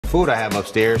food I have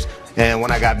upstairs. And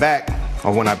when I got back,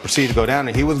 or when I proceeded to go down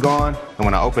there, he was gone. And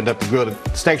when I opened up the grill,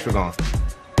 the steaks were gone.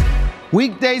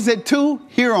 Weekdays at 2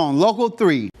 here on Local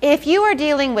 3. If you are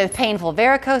dealing with painful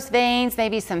varicose veins,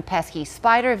 maybe some pesky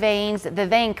spider veins, the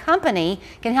Vein Company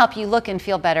can help you look and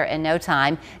feel better in no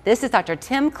time. This is Dr.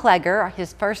 Tim Klegger,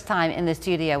 his first time in the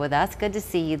studio with us. Good to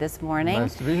see you this morning.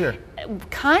 Nice to be here.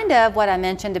 Kind of what I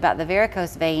mentioned about the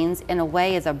varicose veins in a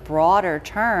way is a broader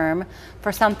term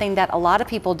for something that a lot of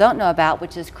people don't know about,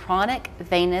 which is chronic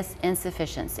venous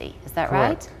insufficiency. Is that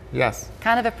Correct. right? Yes.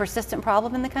 Kind of a persistent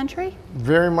problem in the country?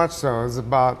 Very much so. There's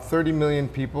about 30 million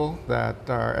people that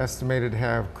are estimated to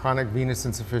have chronic venous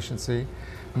insufficiency.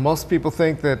 Most people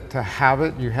think that to have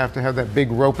it, you have to have that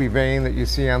big ropey vein that you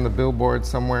see on the billboard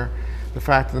somewhere. The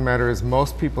fact of the matter is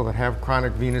most people that have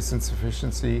chronic venous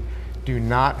insufficiency do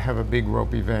not have a big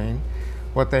ropey vein.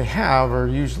 What they have are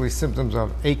usually symptoms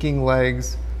of aching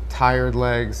legs, tired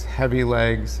legs, heavy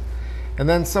legs. And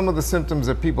then some of the symptoms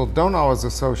that people don't always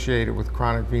associate with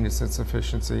chronic venous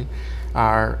insufficiency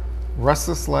are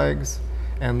restless legs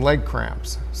and leg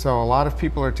cramps. So a lot of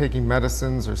people are taking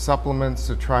medicines or supplements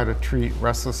to try to treat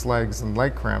restless legs and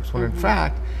leg cramps, when in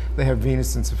fact they have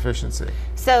venous insufficiency.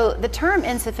 So the term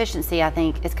insufficiency, I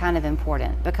think, is kind of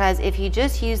important, because if you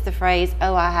just use the phrase,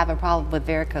 oh, I have a problem with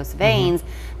varicose veins,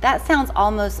 that sounds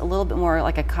almost a little bit more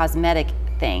like a cosmetic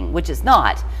thing, which is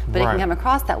not, but it can come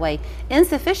across that way.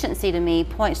 Insufficiency to me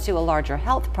points to a larger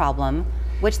health problem,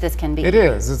 which this can be. It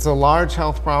is. It's a large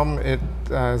health problem. It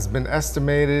has been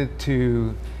estimated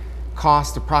to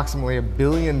cost approximately $1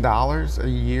 billion a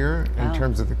year in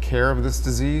terms of the care of this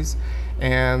disease.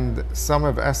 And some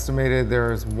have estimated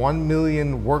there is 1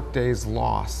 million workdays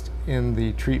lost in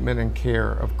the treatment and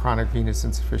care of chronic venous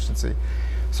insufficiency.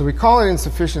 So we call it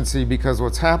insufficiency because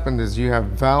what's happened is you have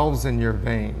valves in your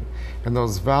vein, and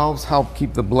those valves help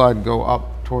keep the blood go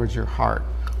up towards your heart.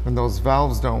 When those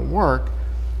valves don't work,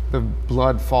 the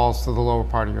blood falls to the lower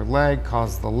part of your leg,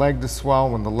 causes the leg to swell.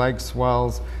 When the leg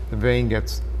swells, the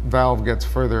valve gets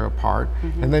further apart,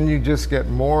 and then you just get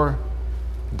more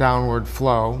downward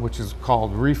flow, which is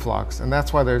called reflux. And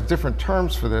that's why there's different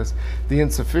terms for this. The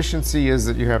insufficiency is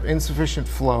that you have insufficient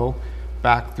flow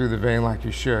back through the vein like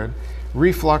you should.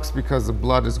 Reflux because the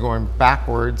blood is going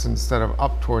backwards instead of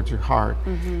up towards your heart.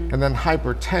 And then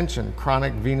hypertension,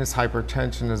 chronic venous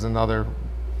hypertension, is another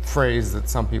phrase that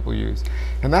some people use.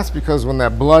 And that's because when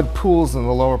that blood pools in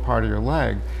the lower part of your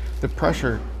leg, the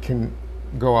pressure can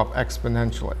go up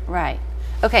exponentially. Right.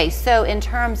 Okay, so in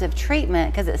terms of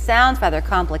treatment, because it sounds rather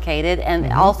complicated,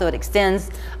 and also it extends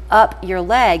up your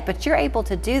leg, but you're able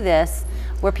to do this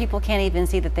where people can't even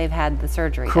see that they've had the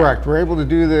surgery done. Correct. We're able to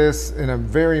do this in a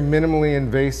very minimally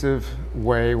invasive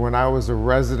way. When I was a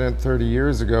resident 30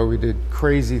 years ago, we did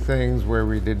crazy things where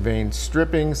we did vein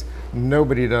strippings.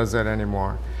 Nobody does that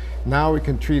anymore. Now we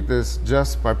can treat this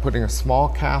just by putting a small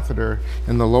catheter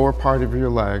in the lower part of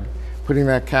your leg, putting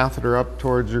that catheter up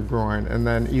towards your groin, and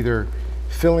then either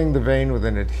filling the vein with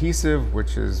an adhesive,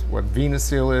 which is what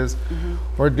VenaSeal is,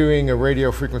 or doing a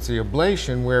radiofrequency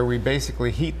ablation where we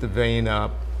basically heat the vein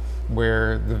up,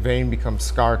 where the vein becomes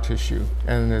scar tissue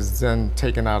and is then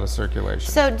taken out of circulation.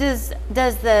 So does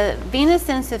the venous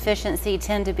insufficiency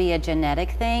tend to be a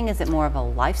genetic thing? Is it more of a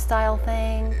lifestyle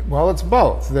thing? Well, it's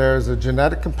both. There's a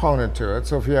genetic component to it.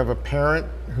 So if you have a parent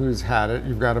who's had it,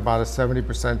 you've got about a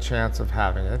 70% chance of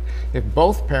having it. If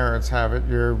both parents have it,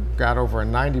 you've got over a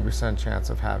 90% chance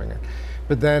of having it.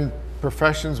 But then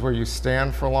professions where you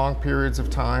stand for long periods of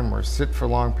time or sit for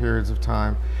long periods of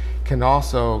time can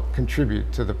also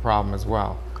contribute to the problem as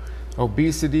well.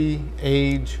 Obesity,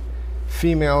 age,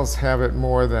 females have it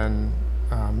more than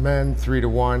men, 3 to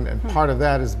 1, and part of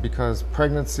that is because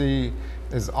pregnancy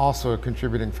is also a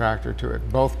contributing factor to it,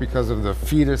 both because of the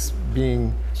fetus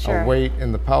being a weight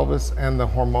in the pelvis and the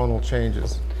hormonal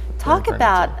changes. Talk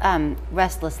about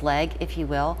restless leg, if you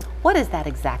will. What is that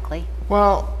exactly?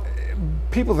 Well,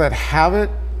 people that have it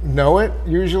know it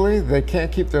usually. They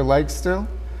can't keep their legs still.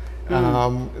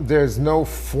 There's no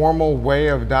formal way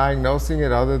of diagnosing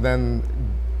it other than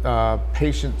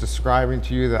patient describing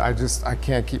to you that I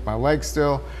can't keep my legs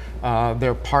still.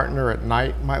 Their partner at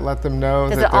night might let them know.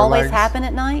 Does it always happen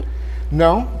at night?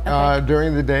 No. Okay.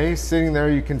 During the day, sitting there,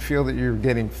 you can feel that you're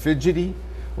getting fidgety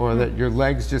or that your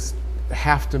legs just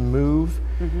have to move.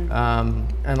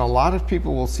 And a lot of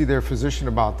people will see their physician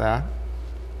about that,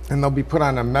 and they'll be put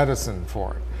on a medicine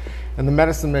for it. And the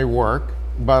medicine may work,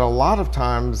 but a lot of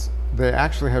times they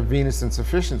actually have venous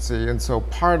insufficiency. And so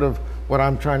part of what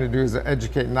I'm trying to do is to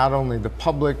educate not only the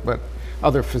public, but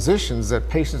other physicians that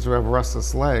patients who have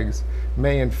restless legs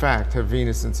may in fact have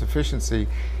venous insufficiency.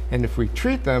 And if we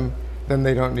treat them, then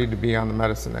they don't need to be on the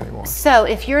medicine anymore. So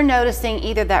if you're noticing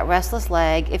either that restless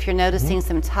leg, if you're noticing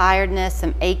some tiredness,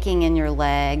 some aching in your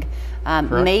leg,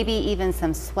 maybe even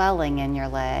some swelling in your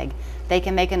leg, they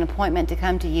can make an appointment to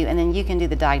come to you, and then you can do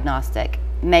the diagnostic.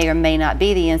 May or may not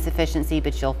be the insufficiency,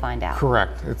 but you'll find out.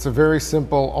 Correct. It's a very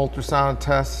simple ultrasound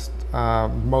test.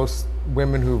 Most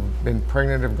women who've been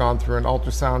pregnant have gone through an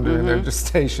ultrasound during their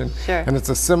gestation. Sure. And it's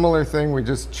a similar thing. We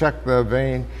just check the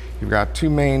vein. You've got two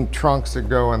main trunks that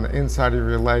go on the inside of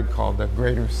your leg called the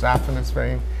greater saphenous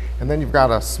vein. And then you've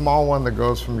got a small one that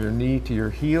goes from your knee to your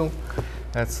heel.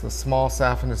 That's the small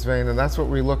saphenous vein, and that's what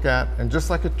we look at. And just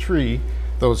like a tree,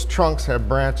 those trunks have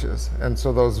branches, and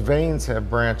so those veins have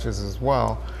branches as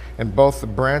well. And both the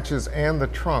branches and the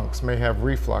trunks may have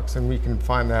reflux, and we can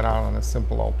find that out on a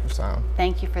simple ultrasound.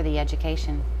 Thank you for the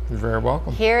education. You're very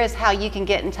welcome. Here is how you can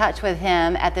get in touch with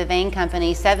him at the Vein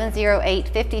Company,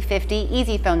 708-5050,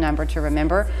 easy phone number to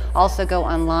remember. Also go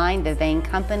online,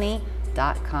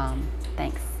 theveincompany.com.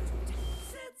 Thanks.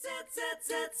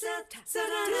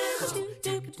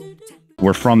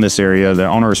 We're from this area. The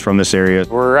owner is from this area.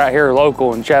 We're right here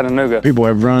local in Chattanooga. People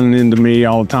have run into me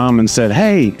all the time and said,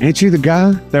 "Hey, ain't you the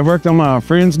guy that worked on my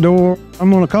friend's door?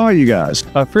 I'm going to call you guys."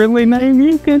 A friendly name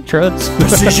you can trust.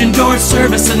 Precision Door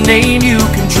Service, a name you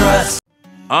can trust.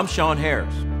 I'm Sean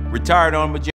Harris, retired Army